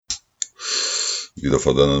Vida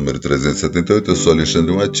Fodona número 378, eu sou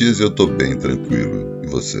Alexandre Matias e eu tô bem tranquilo. E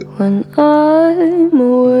você? When I'm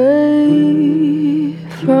away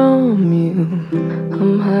from you,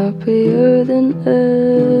 I'm happier than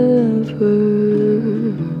ever.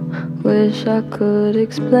 Wish I could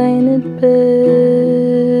explain it better.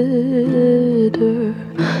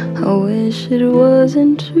 I wish it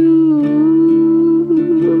wasn't true.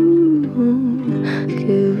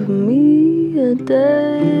 Give me a day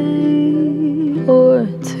or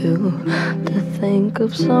two to think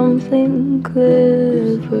of something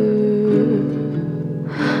clever,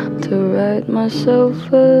 to write myself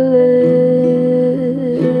a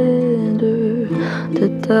letter, to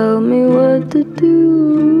tell me what to do.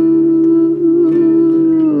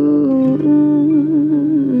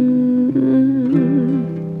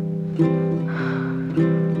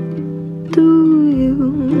 Do you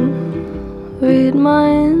read my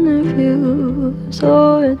interviews,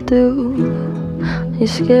 or do you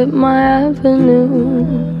skip my avenue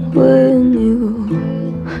when you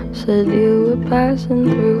said you were passing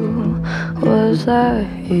through? Was I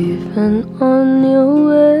even on your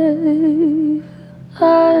way?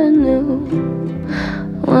 I knew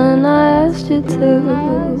when I asked you to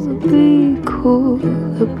be cool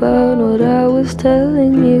about what I was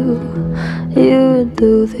telling you. You would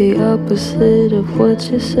do the opposite of what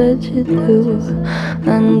you said you'd do,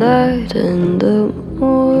 and I'd end up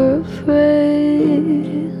more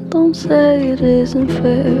afraid. Don't say it isn't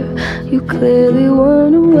fair. You clearly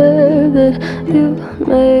weren't aware that you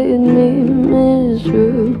made me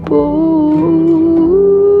miserable.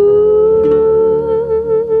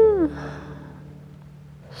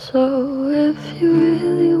 So if you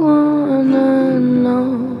really wanna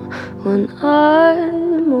know when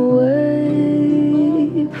I'm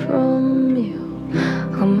away from you,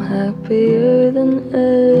 I'm happier than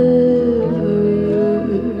ever.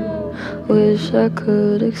 Wish I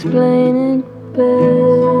could explain it better.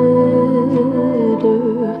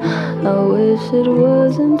 I wish it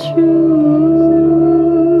wasn't true.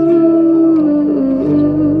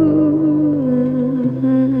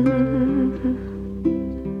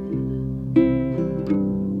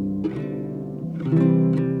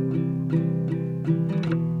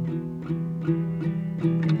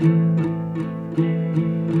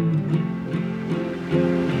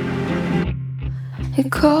 You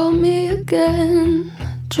called me again,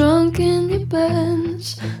 drunk in your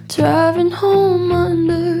Benz, driving home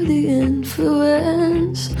under the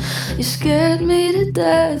influence. You scared me to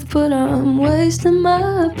death, but I'm wasting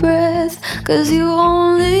my breath, 'cause you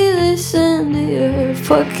only listen to your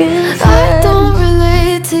fucking friends. I don't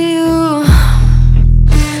relate to you,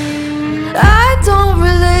 I don't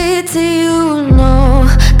relate to you, no,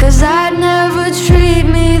 'cause I'd never treat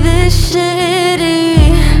me this shitty.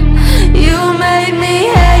 You made me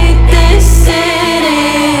hate this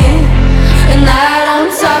city, and I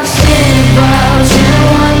don't talk shit about you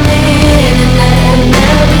on the internet.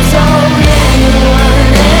 Never told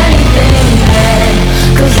anyone anything bad,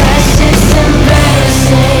 'cause that shit's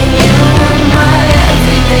embarrassing. You were my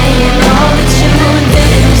everything, and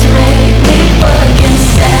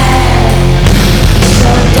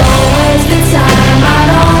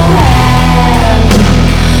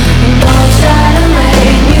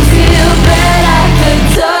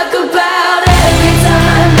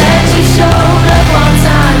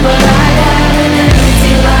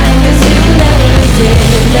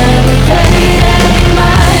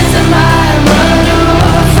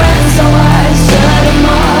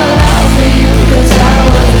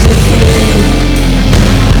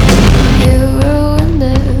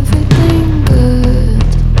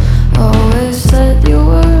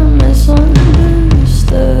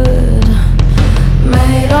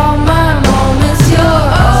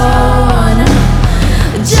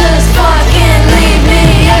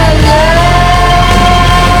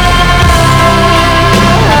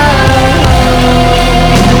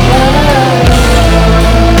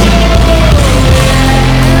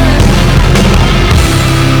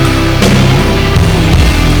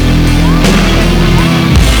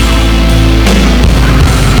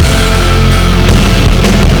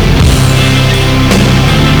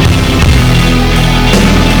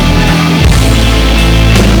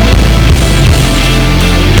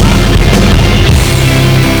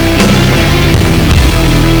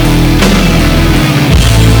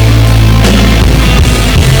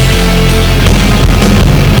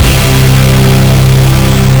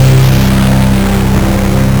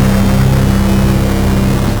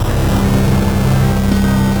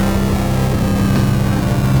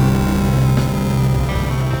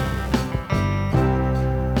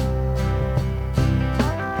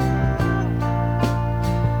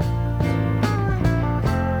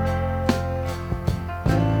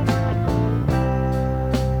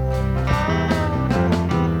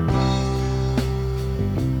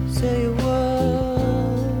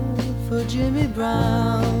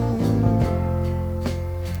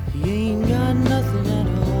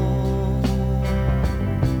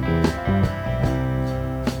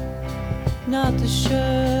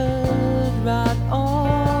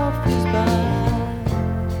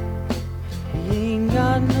ain't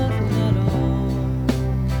got nothing at all.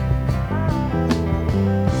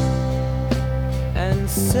 And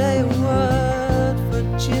say a word for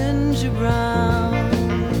Ginger Brown.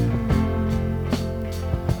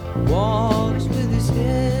 Walks with his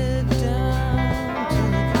head down to the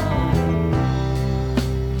ground.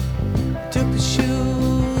 Took the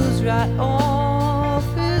shoes right off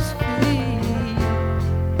his feet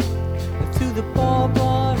and threw the poor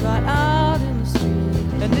boy right out in the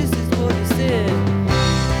street. And this is what he said.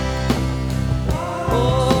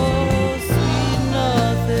 Oh, sweet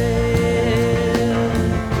nothing,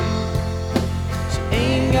 she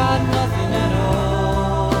ain't got nothing at all.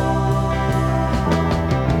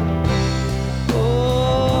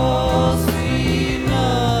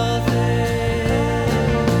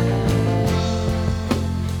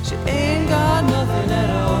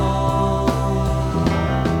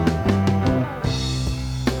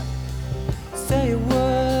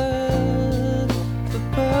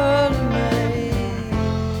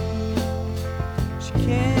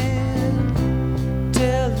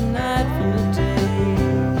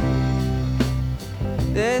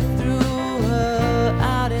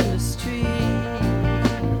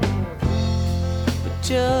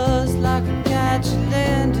 Just like a cat, she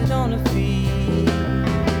landed on her feet.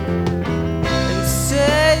 And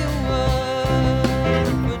say a word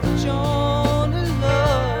for John and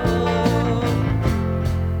love.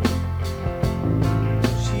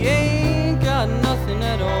 She ain't got nothing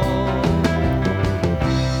at all.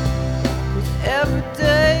 'Cause every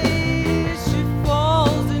day she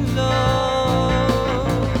falls in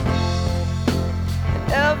love, and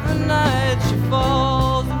every night she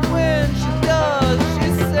falls. And when she does, she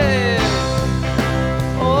said,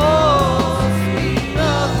 oh, sweet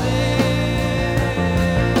nothing,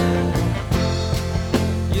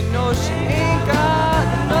 you know she ain't got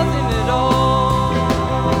nothing at all.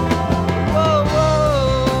 Whoa,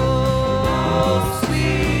 whoa,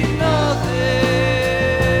 sweet nothing,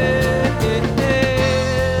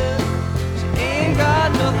 she ain't got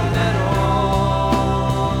nothing at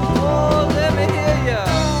all. Oh, let me hear ya.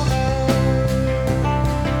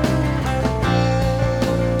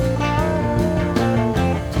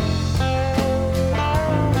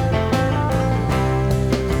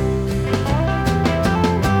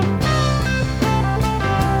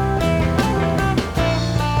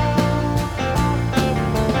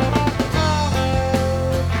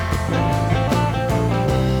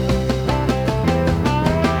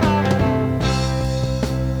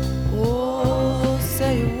 Oh,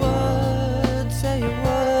 say a word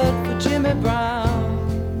for Jimmy Brown.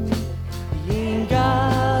 He ain't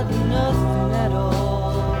got nothing at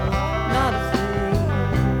all, not a thing,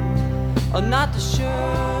 or not the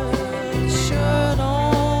shirt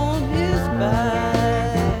on his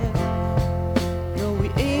back. No, we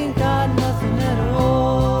ain't got nothing at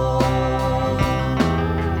all.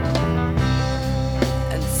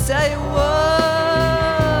 And say a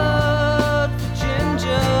word for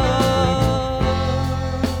Ginger.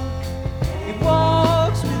 He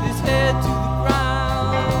walks with his head to the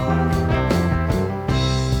ground.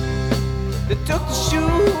 They took the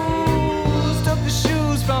shoes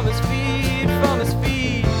from his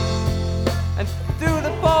feet, and threw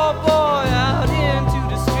the poor boy out into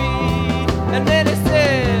the street. And then he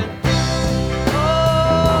said,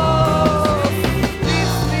 oh, sweet,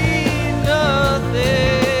 sweet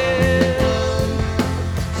nothing,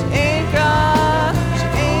 she ain't got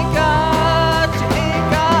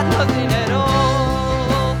nothing at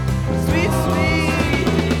all. Sweet,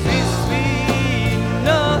 sweet, sweet, sweet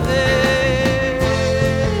nothing,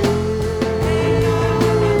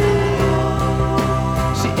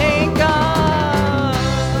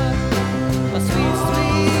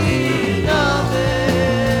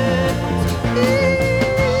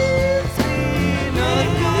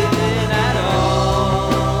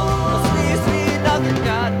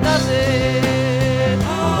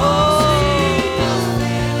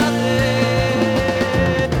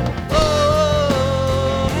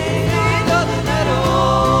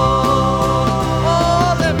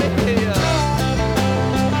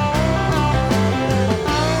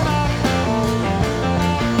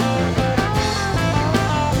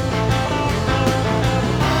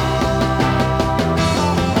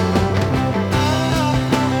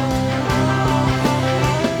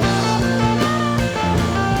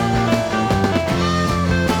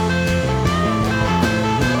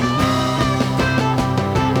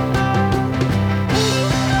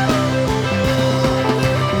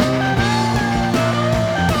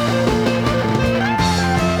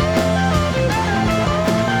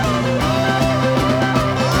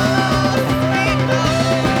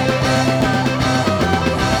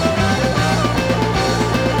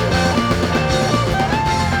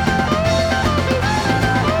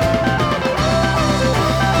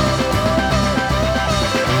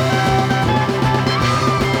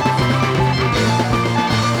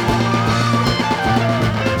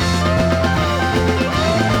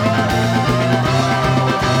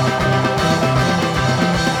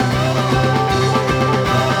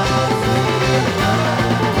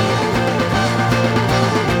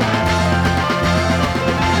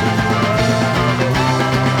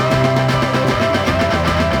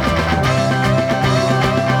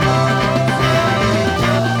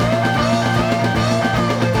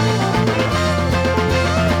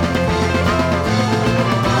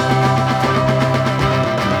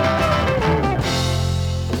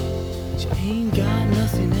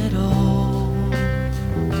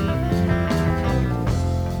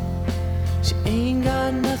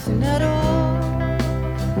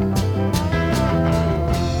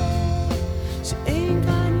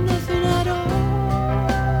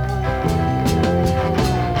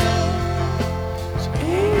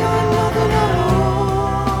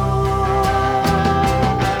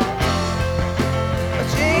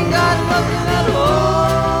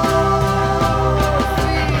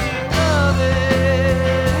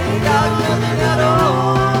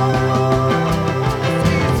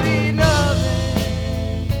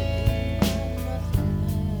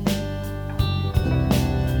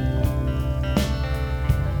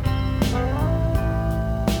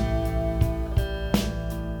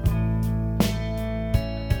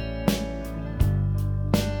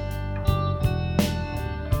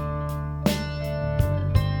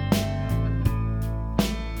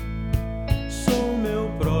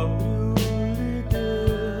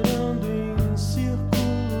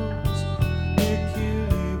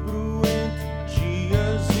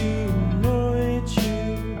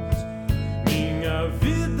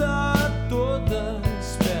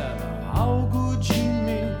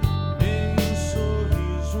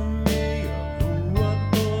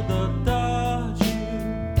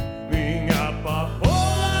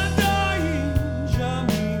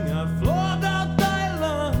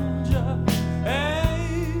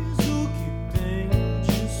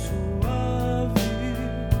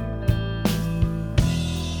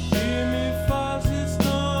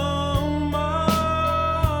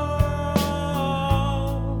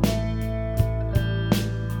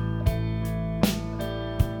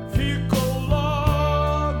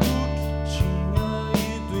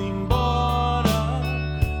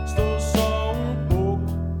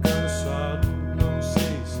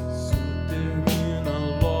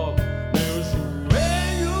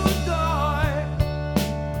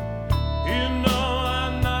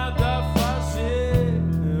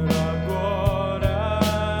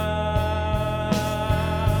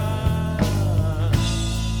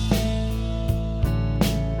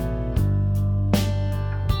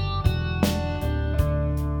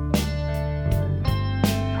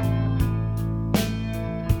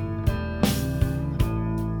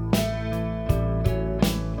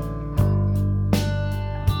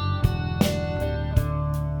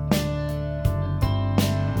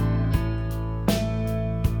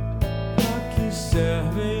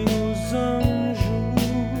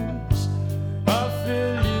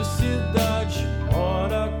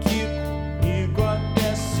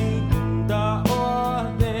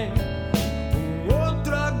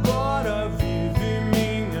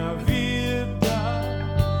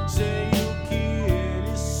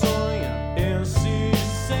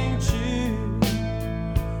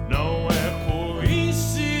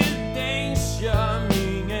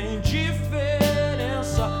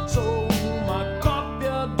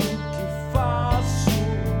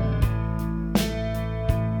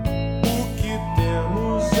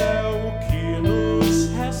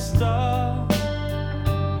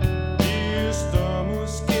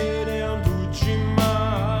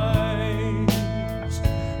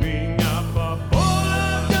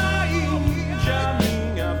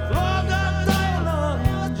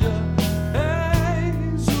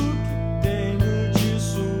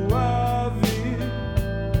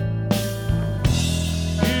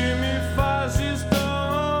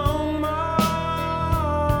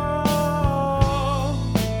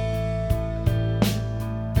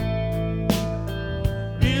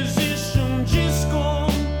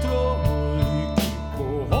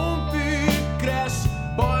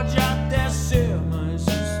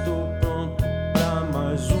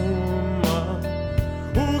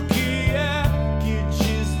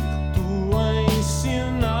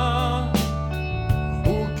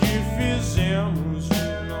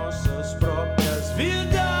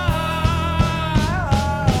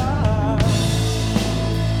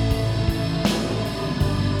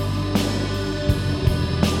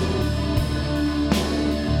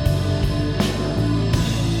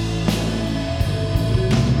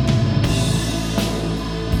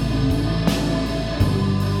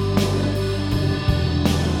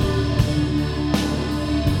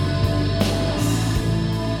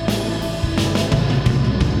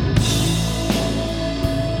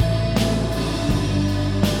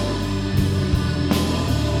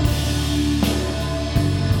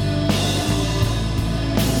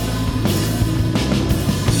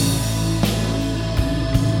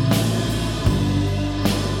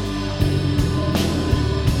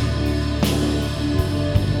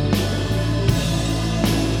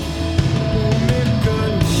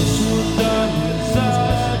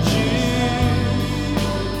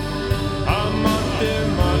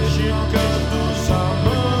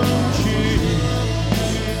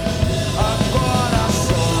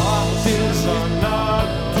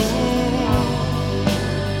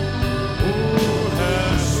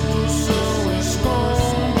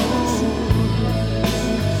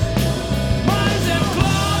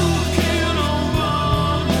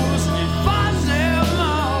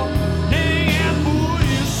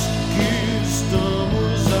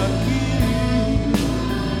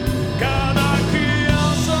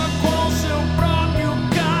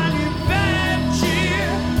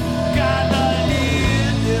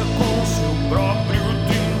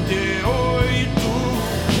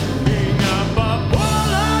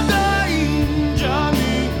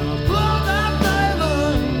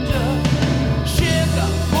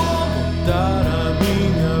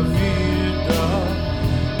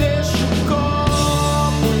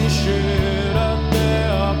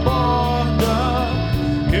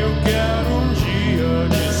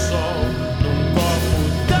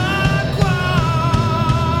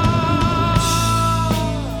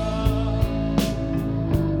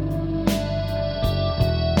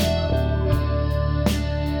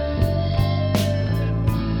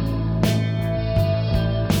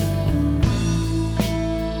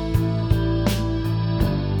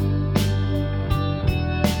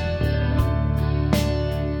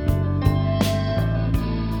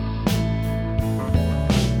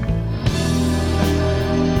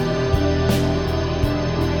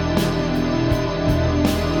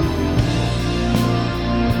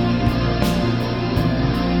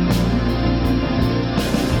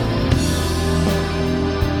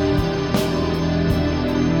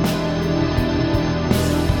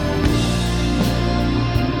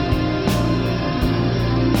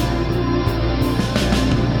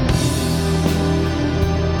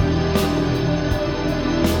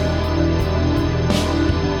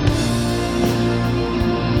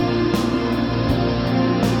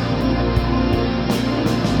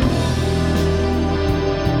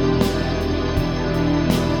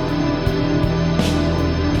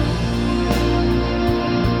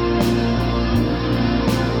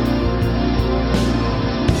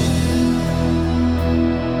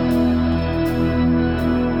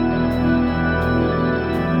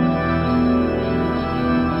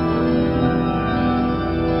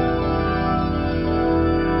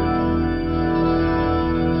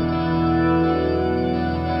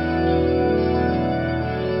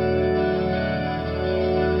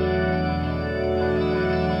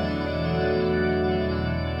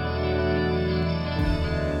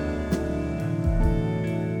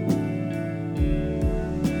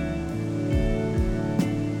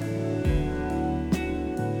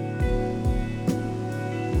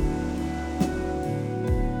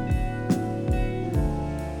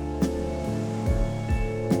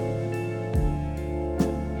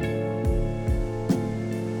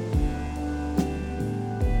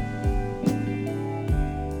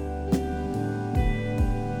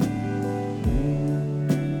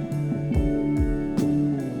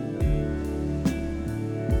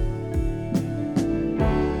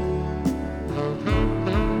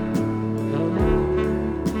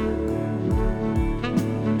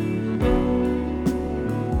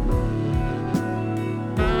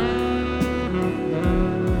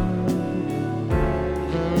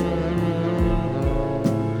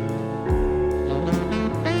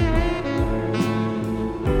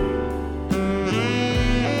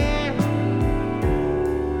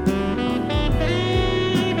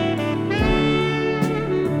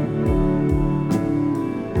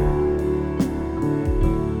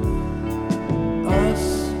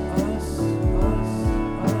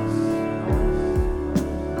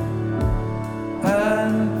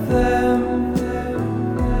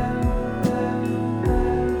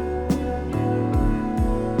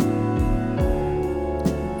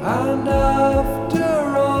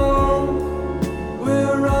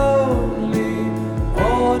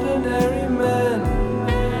 ordinary men.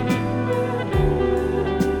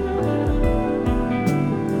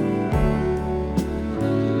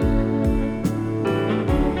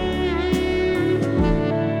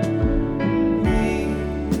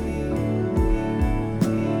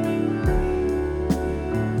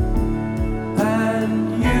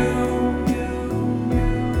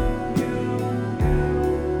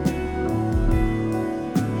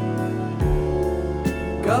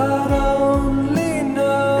 God only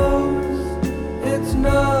knows it's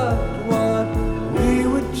not what we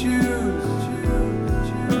would choose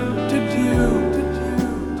to do.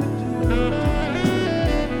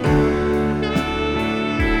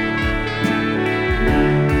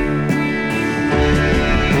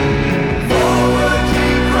 Forward he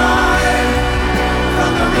cried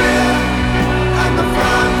from the rear and the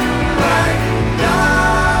front rank died.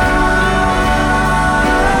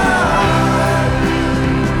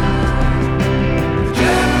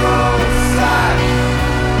 General sat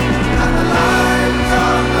and the lines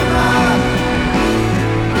on the map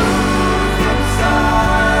moved from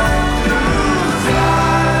side to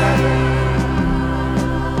side.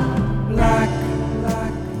 Black,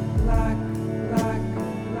 black, black, black,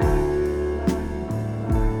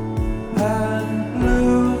 and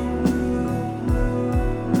blue.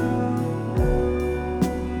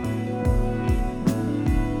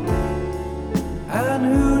 And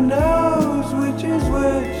who knows which is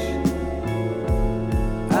which,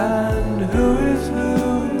 and who is who.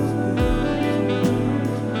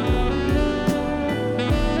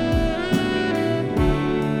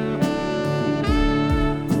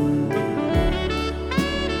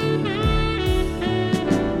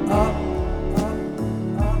 Up, up,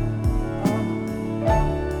 up, up,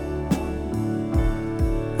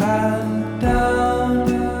 and down,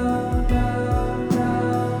 down, down,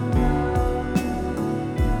 down, down.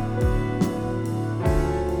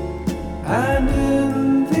 And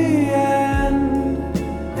in the end,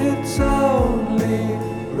 it's only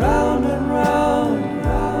round and round,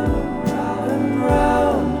 round and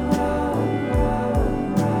round and round, round,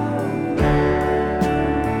 round, round.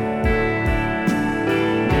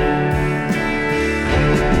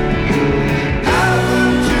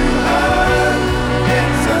 Haven't you heard?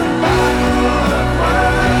 It's a battle of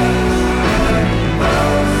words.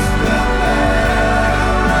 Most of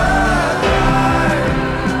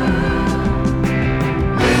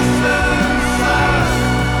Listen, son,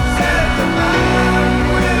 said the man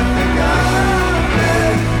with the gun.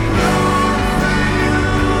 There's room for you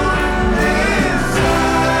inside.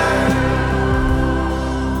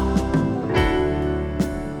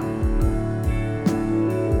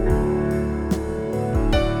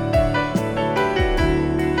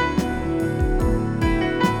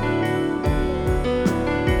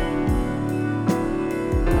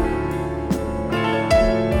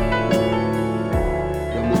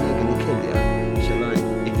 Your mother gonna kill you. So like,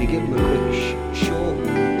 if you give them a quick, short,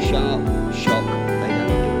 sharp shock, they don't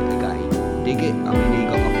do it again. Dig it? I mean, he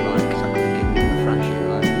got off like, because I could have given him a thrashing,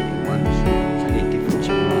 like, did it once. So the difference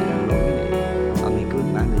in right how long in it. I mean, good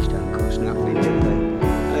manners don't cost nothing, do they?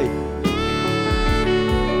 Hey.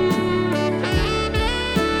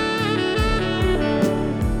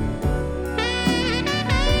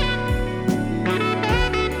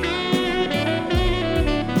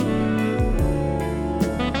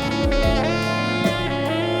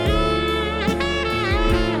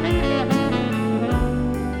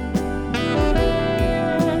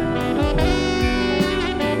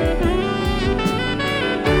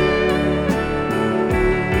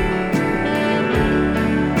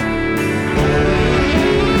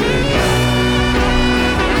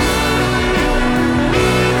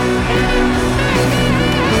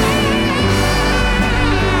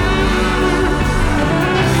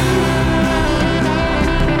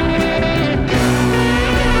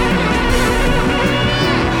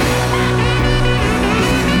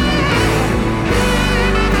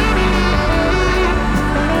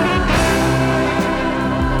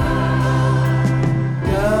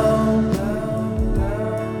 Down, down,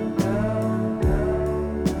 down, down, down,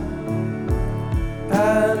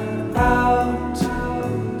 and out.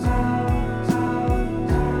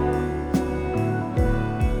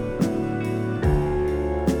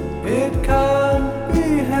 It can't be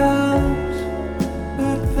helped,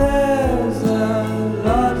 but there's a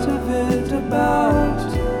lot of it about.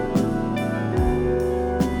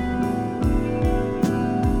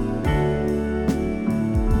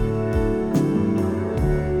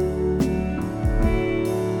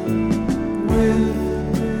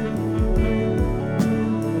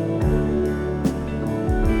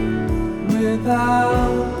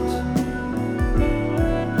 Without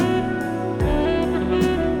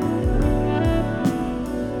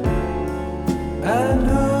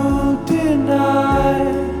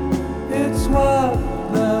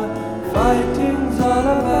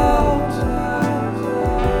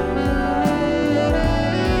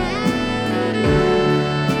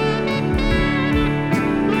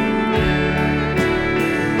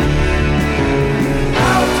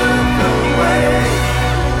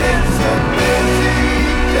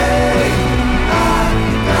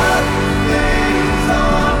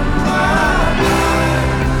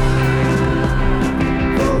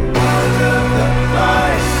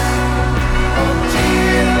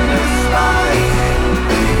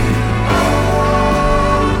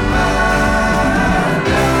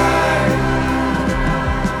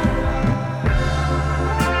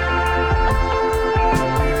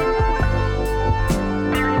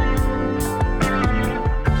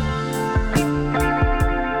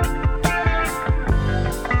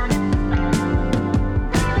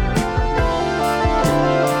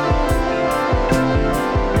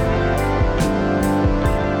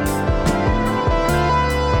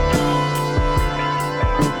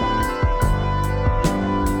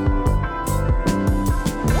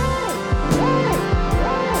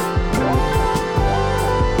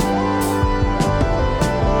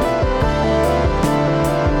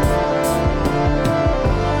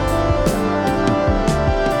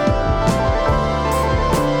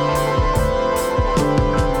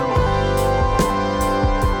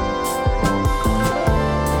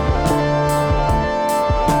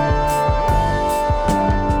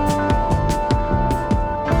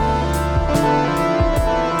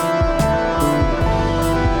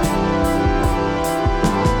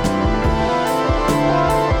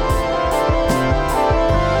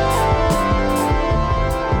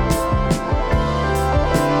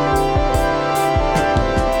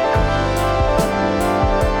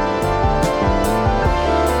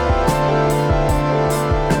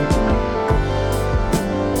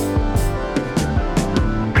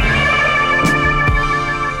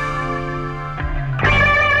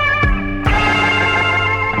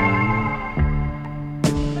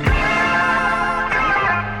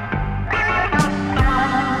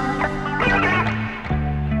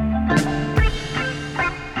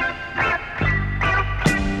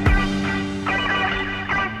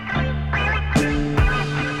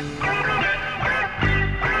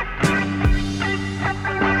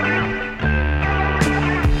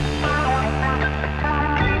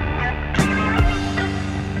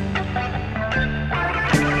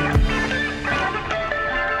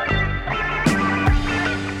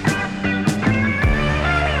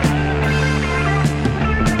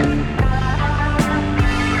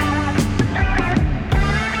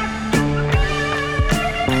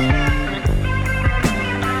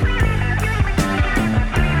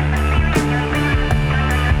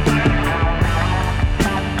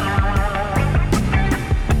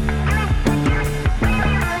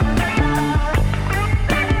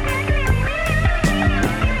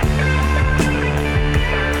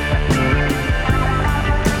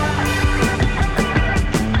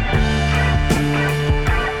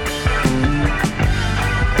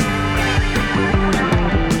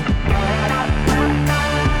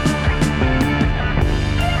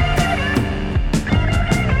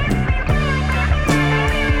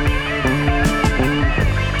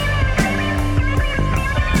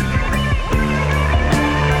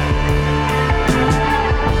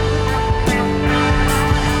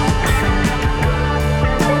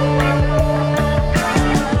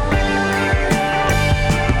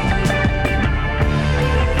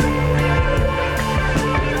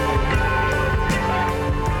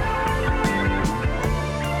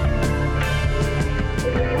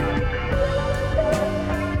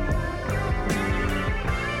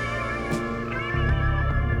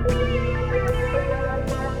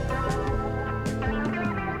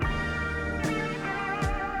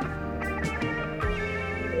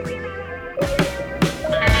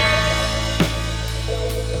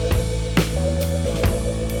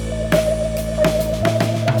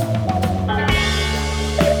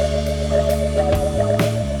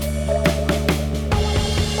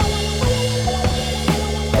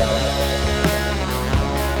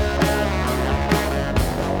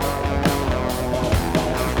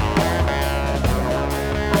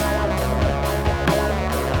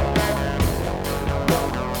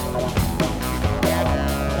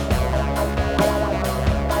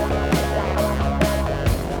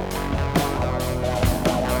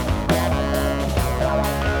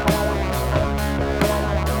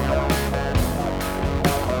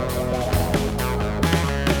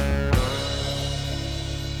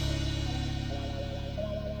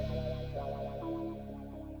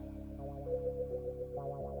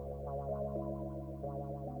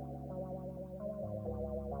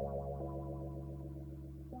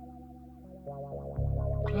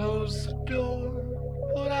Close the door,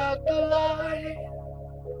 put out the light.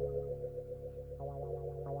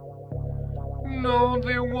 No,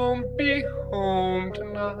 they won't be home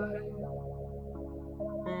tonight.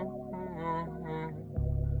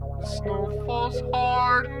 The snow falls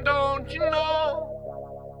hard, and don't you know?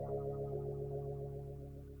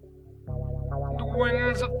 The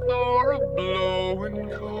winds of Thor are blowing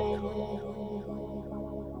cold.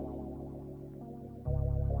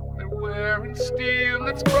 They're wearing steel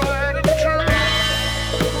that's bright and true.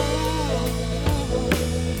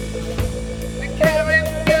 They carry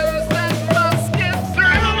news that must get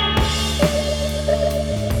through.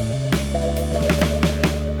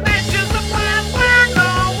 They choose a path where no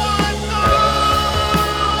one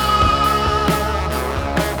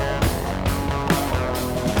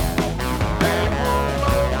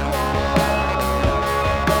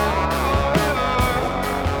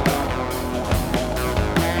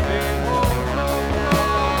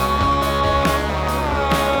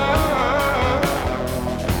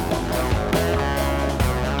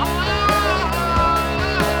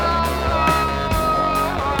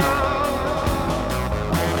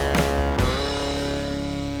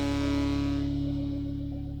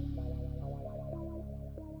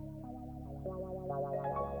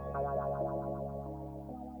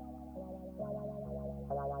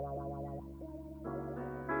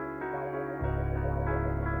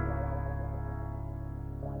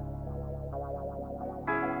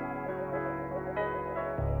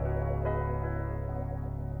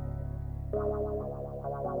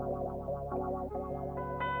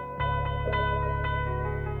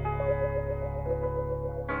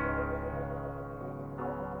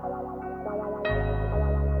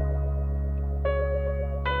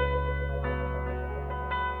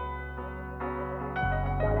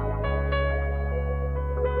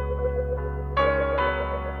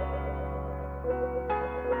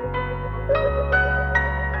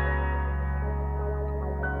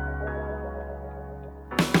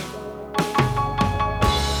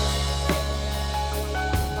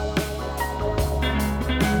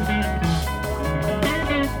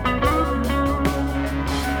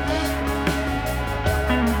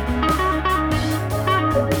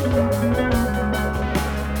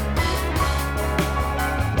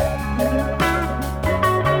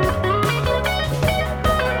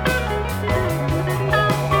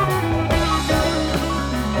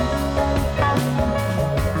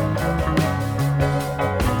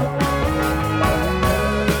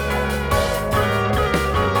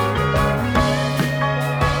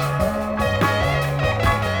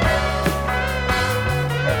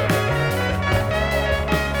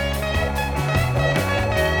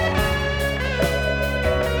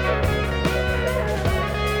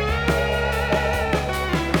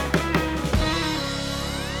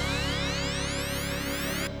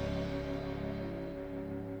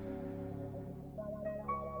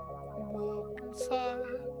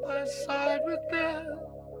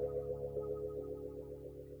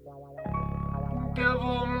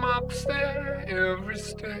devil mops their every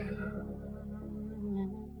step.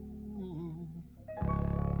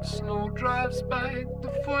 Snow drives back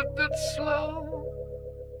the foot that's slow.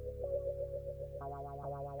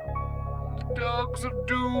 The dogs of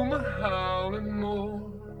doom are howling more.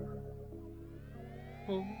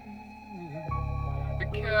 Oh, they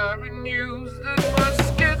carry news that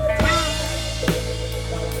must get through.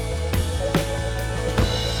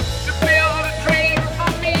 To build a dream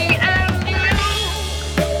for me and you.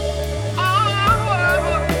 Oh,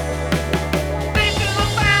 they do the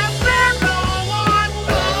path where no one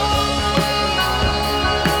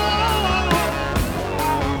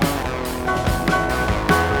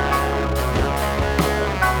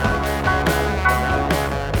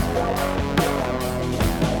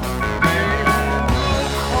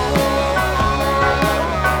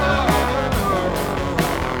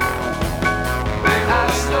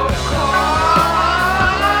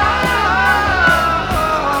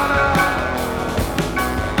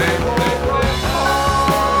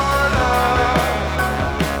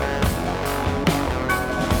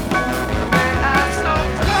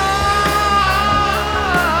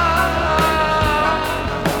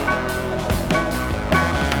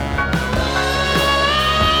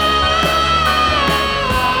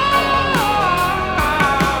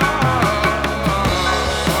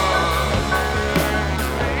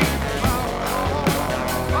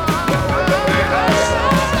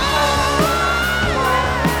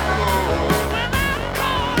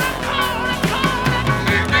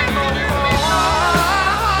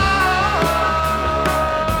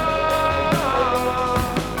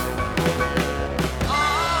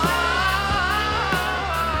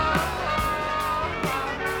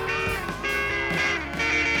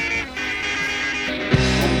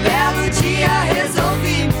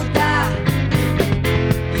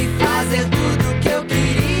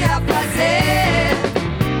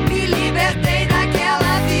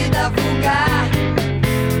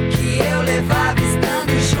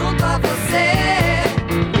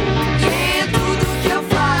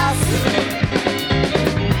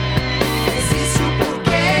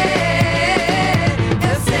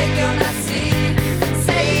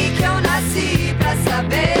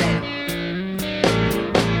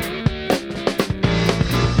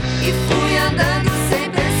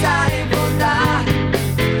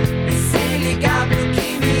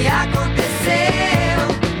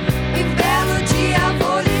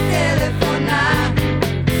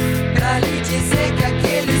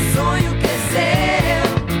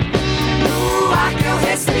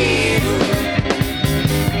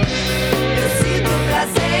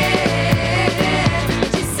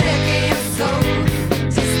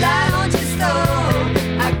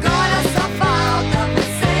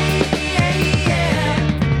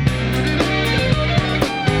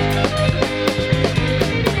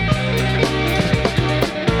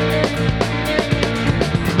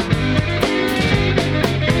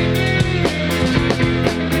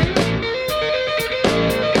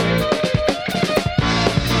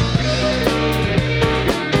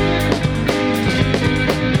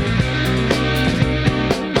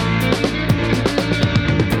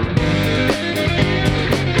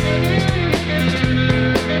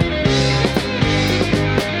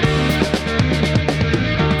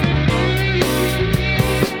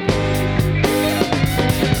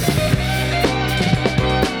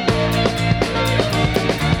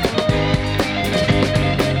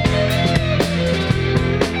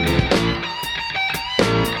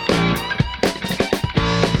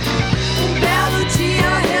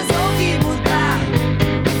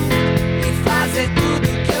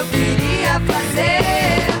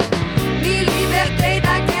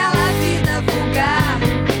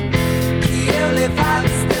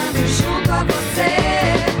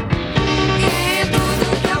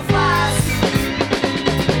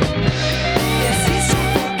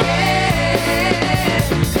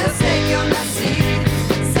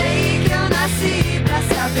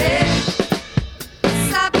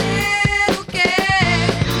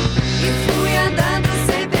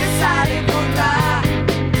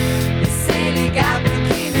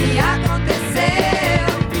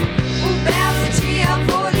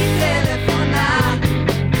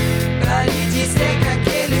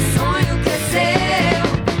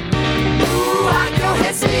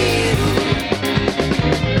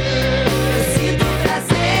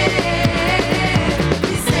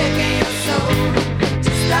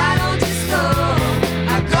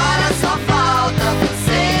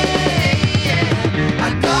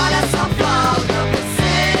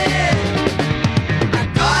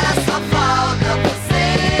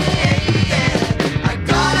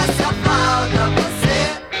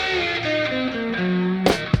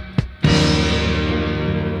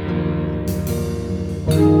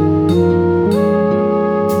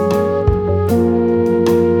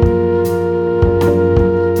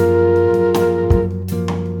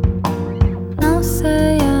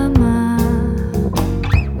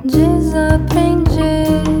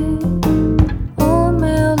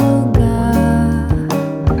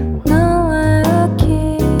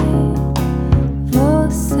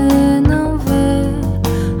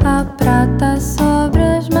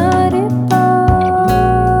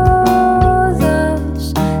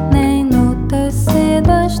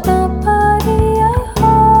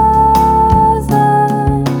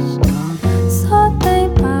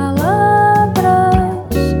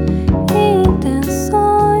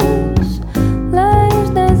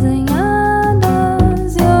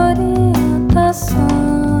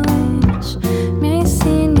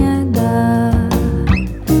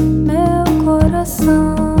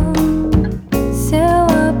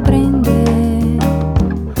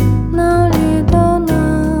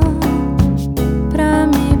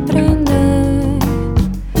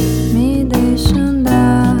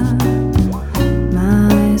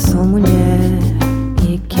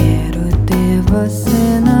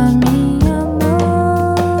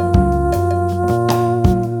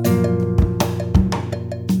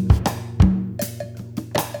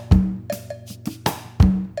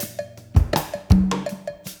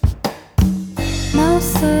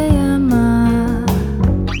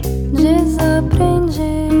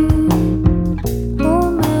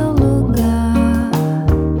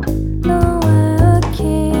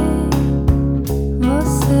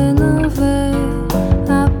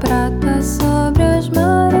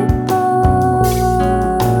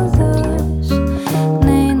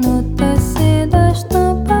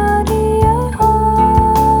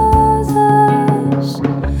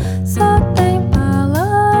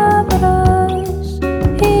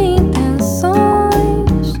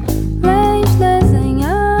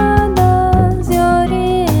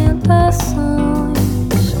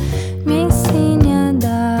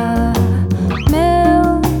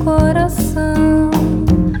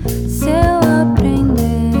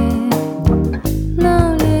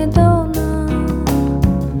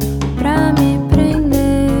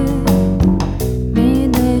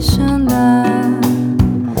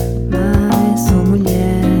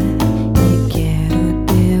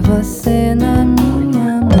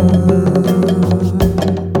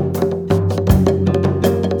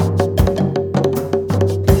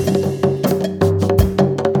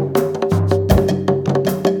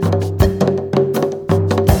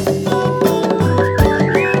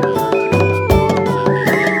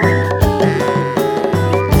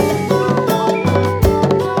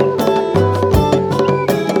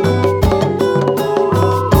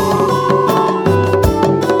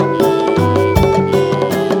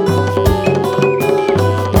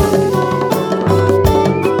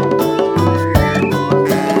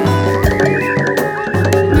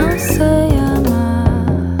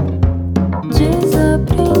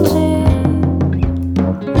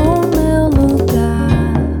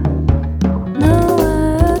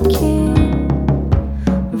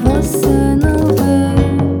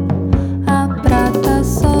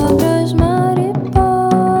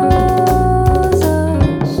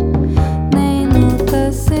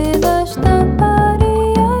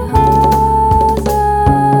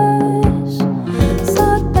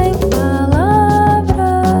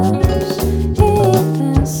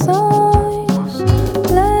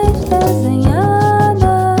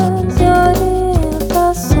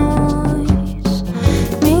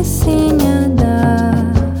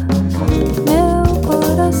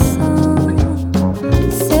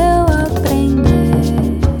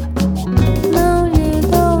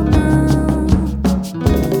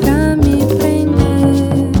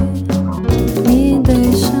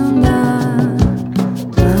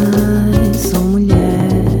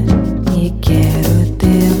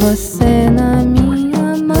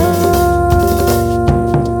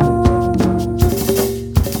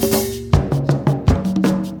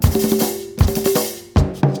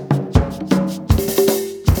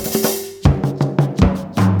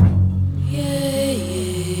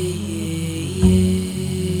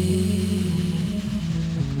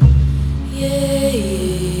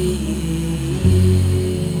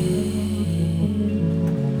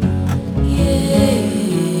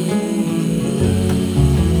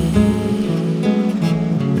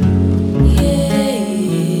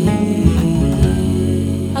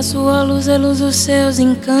luz é luz dos seus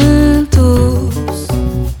encantos.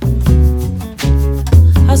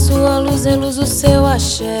 A sua luz é luz do seu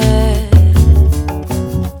axé.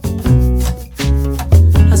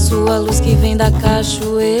 A sua luz que vem da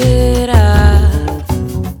cachoeira,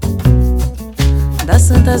 das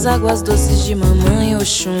santas águas doces de mamãe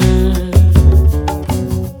Oxum.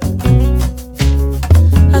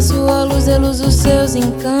 A sua luz é luz dos seus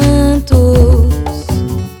encantos.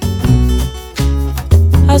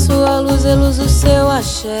 A sua luz é luz do seu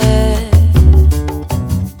axé.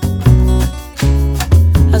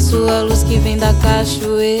 A sua luz que vem da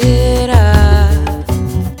cachoeira,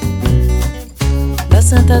 das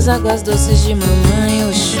santas águas doces de mamãe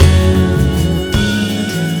Oxum.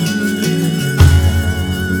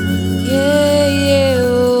 Yeah, yeah,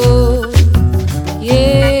 oh.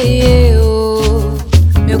 Yeah, yeah, oh.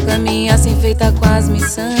 Meu caminho assim feita com as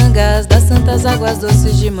miçangas das santas águas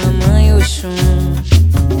doces de mamãe Oxum.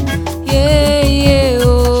 Yeah, yeah,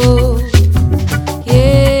 oh.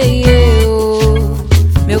 Yeah, yeah, oh.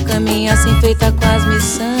 Meu caminho assim feita com as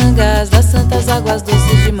miçangas das santas águas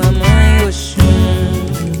doces de mamãe Oxum.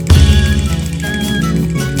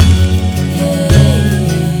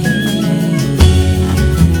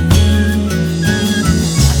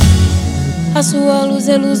 A sua luz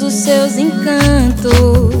é luz dos seus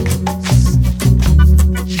encantos.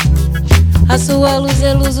 A sua luz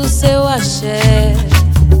é luz do seu axé.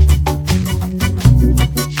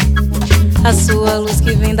 A sua luz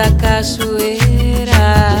que vem da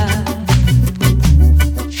cachoeira,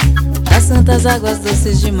 das santas águas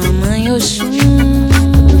doces de mamãe Oxum.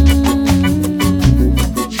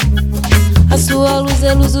 A sua luz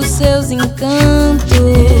é luz dos seus encantos.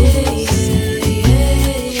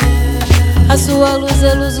 A sua luz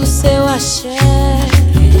é luz do seu axé.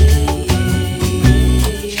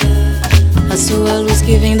 A sua luz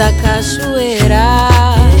que vem da cachoeira,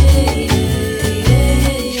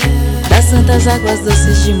 das santas águas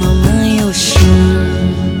doces de mamãe Oxum.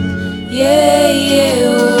 Yeah,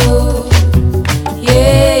 yeah, oh.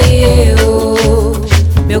 Yeah, yeah, oh.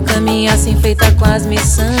 Meu caminho assim feita com as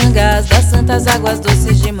miçangas das santas águas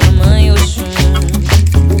doces de mamãe Oxum.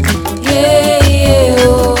 Yeah, yeah,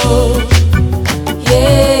 oh.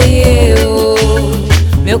 Yeah, yeah,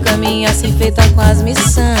 oh. Meu caminho assim feita com as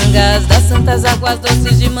miçangas das santas águas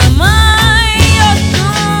doces de mamãe Oxum.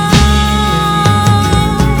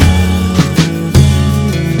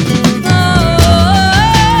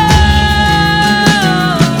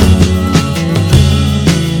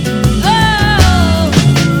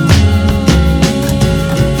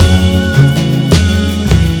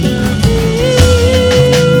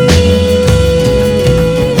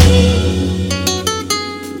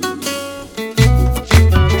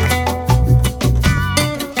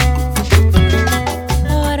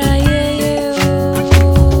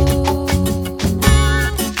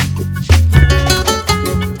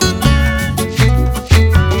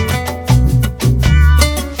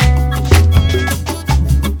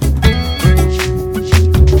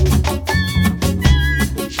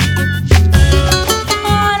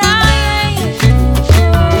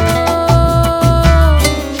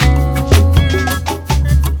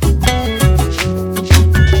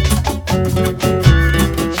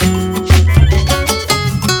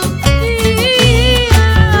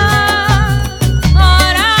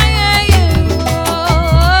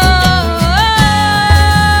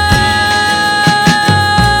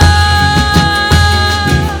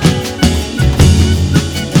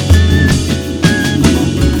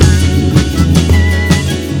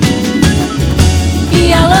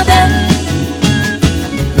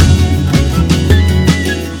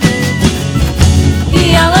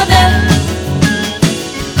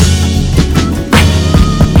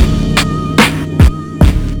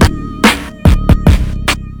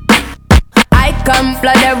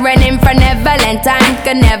 Time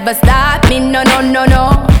can never stop me, no, no, no,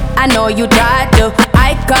 no. I know you tried to.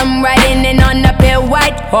 I come riding in on a pale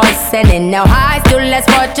white horse, and in no high, still less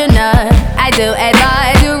fortunate. I do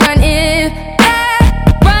advise you run in back,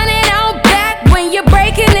 run it on back when you're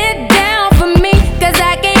breaking it down for me, 'cause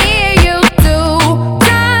I can hear you 2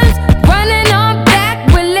 times. Running on back,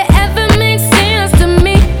 will it ever make sense to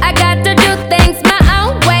me? I got to do things my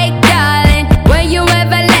own way, darling. Will you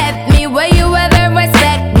ever let me? Will you ever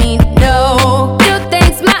respect me? No. Do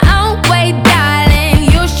things my own way, darling.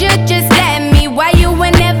 You should just let me. Why you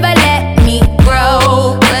would never let me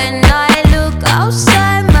grow? When I look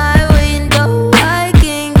outside my window, I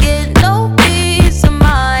can't get no peace.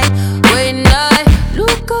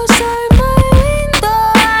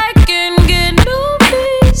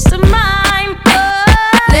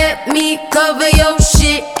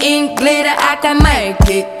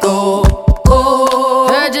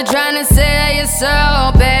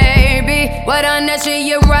 sure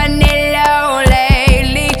you run it low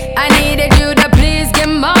lately. I needed you to please give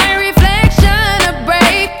my reflection a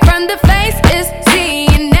break from the face it's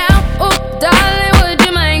seeing now. Oh, darling, would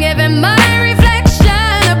you mind giving my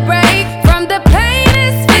reflection a break from the pain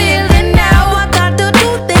it's feeling now? I got to do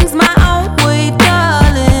things my own way,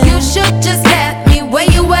 darling. You should just let me. Will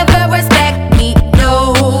you ever respect me?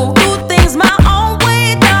 No. Do things my own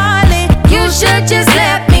way, darling. You should just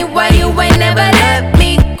let me. Why you ain't never let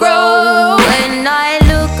me grow? When I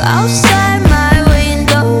look outside my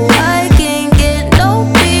window, I can't get no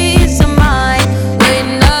peace of mind.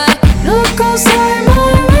 When I look outside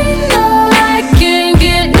my window, I can't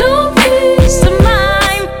get no peace of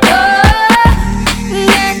mind. Oh,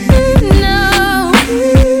 yeah, no.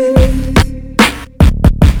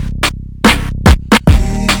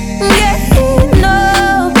 Yeah, no.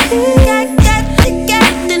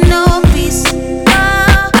 Get no peace.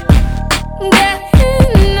 Get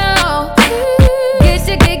no. Guess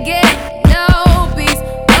you could get no peace.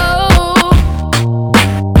 Oh.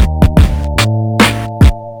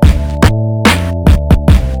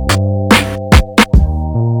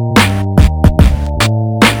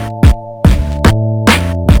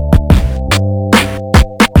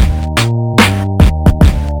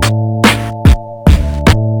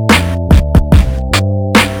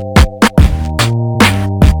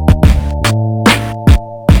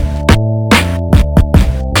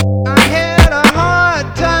 I had a hard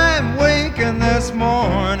time waking this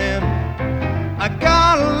morning. I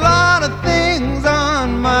got a lot of things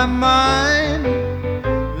on my mind,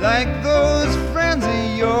 like those friends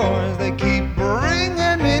of yours. They keep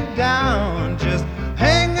bringing me down, just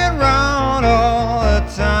hanging around all the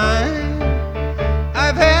time.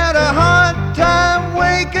 I've had a hard time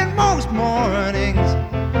waking most mornings,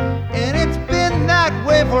 and it's been that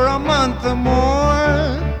way for a month or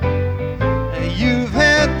more. You've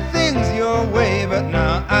had things your way, but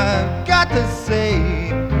now I've got to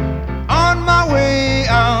say, on my way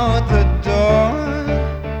out the door,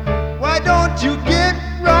 why don't you get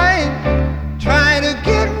right? Try to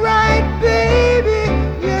get right, baby.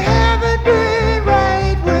 You haven't been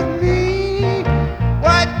right with me.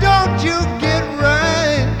 Why don't you get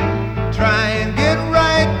right? Try and get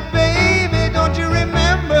right, baby. Don't you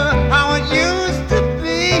remember how it used to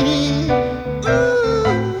be? Ooh.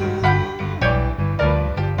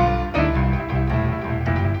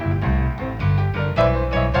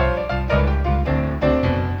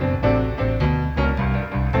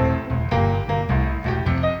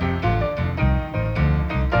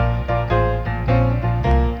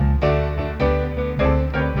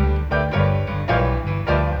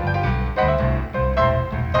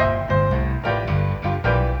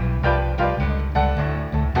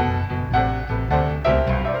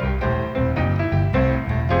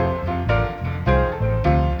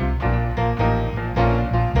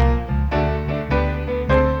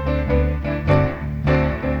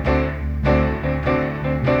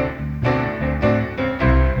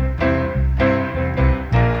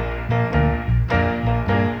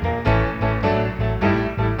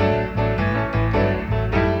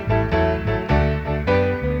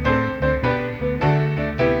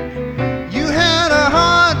 You had a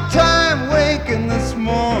hard time waking this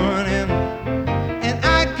morning, and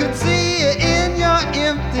I could see it in your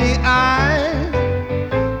empty eyes.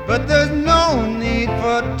 But there's no need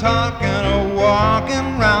for talking or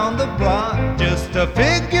walking round the block just to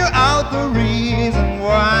figure out the reason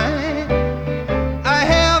why. I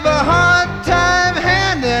have a hard time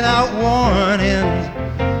handing out warnings.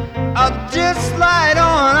 I'll just slide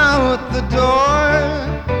on out the door,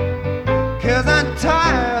 'cause I'm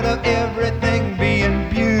tired of everything being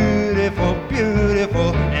beautiful,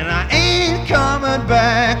 beautiful, and I ain't coming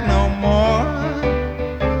back no more.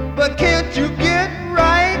 But can't you get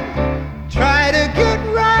right? Try to get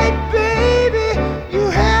right, baby. You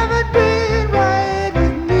haven't been right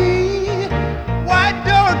with me. Why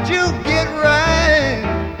don't you get right?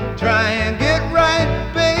 Try and get right,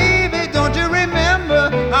 baby. Don't you remember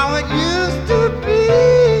how it used to be?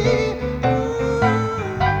 Ooh.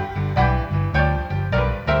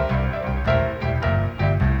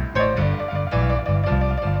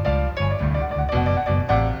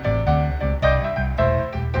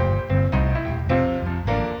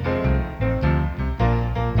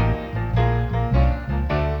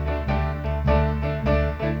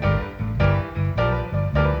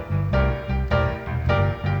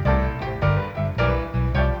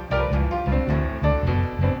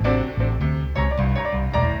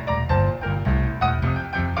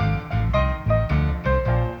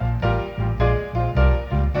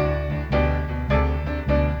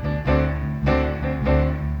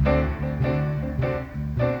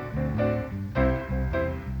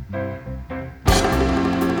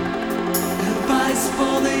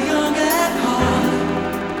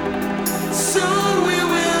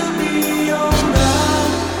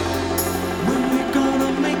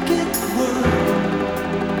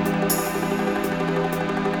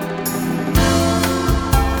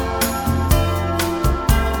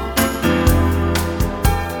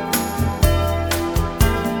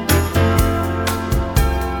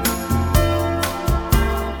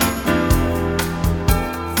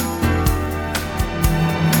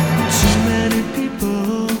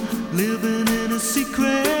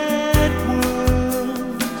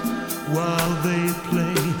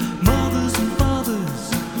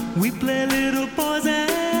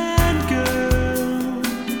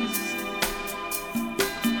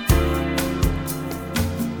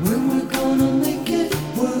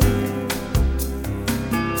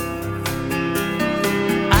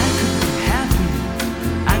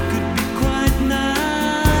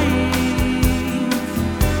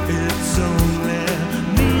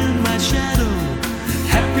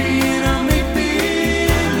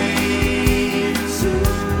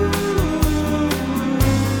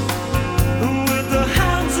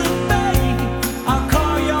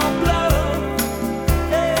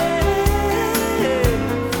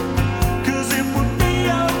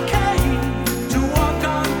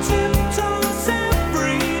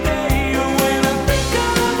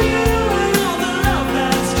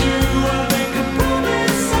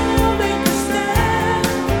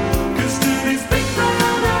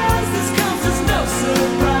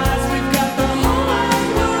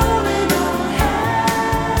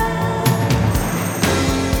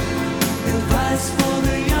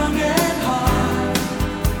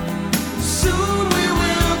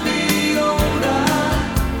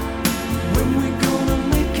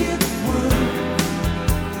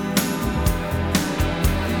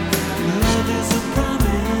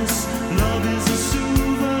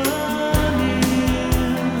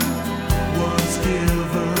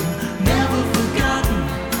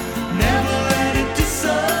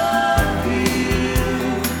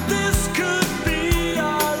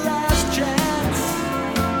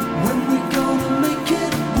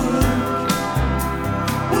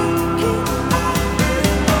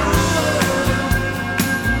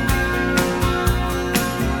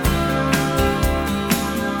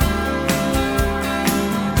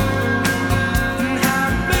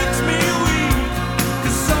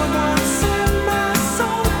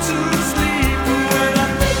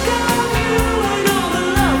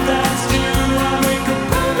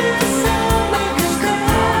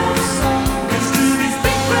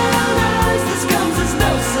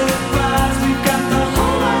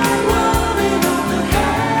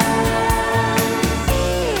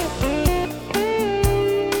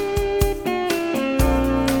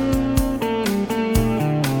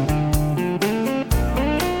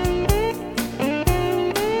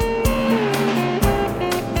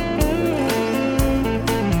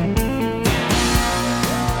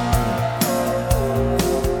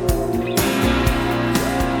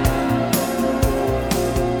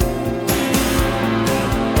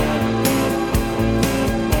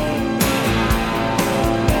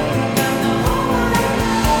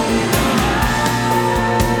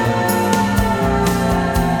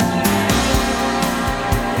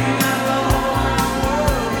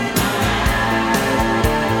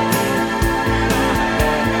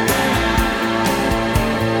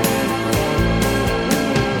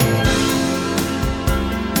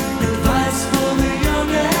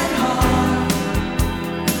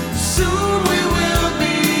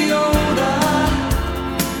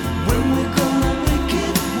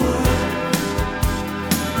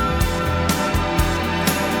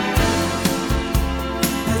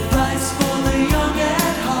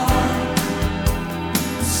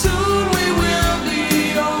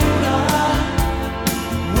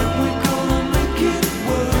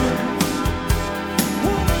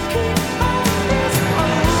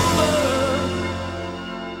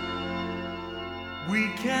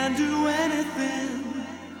 can do anything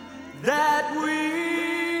that we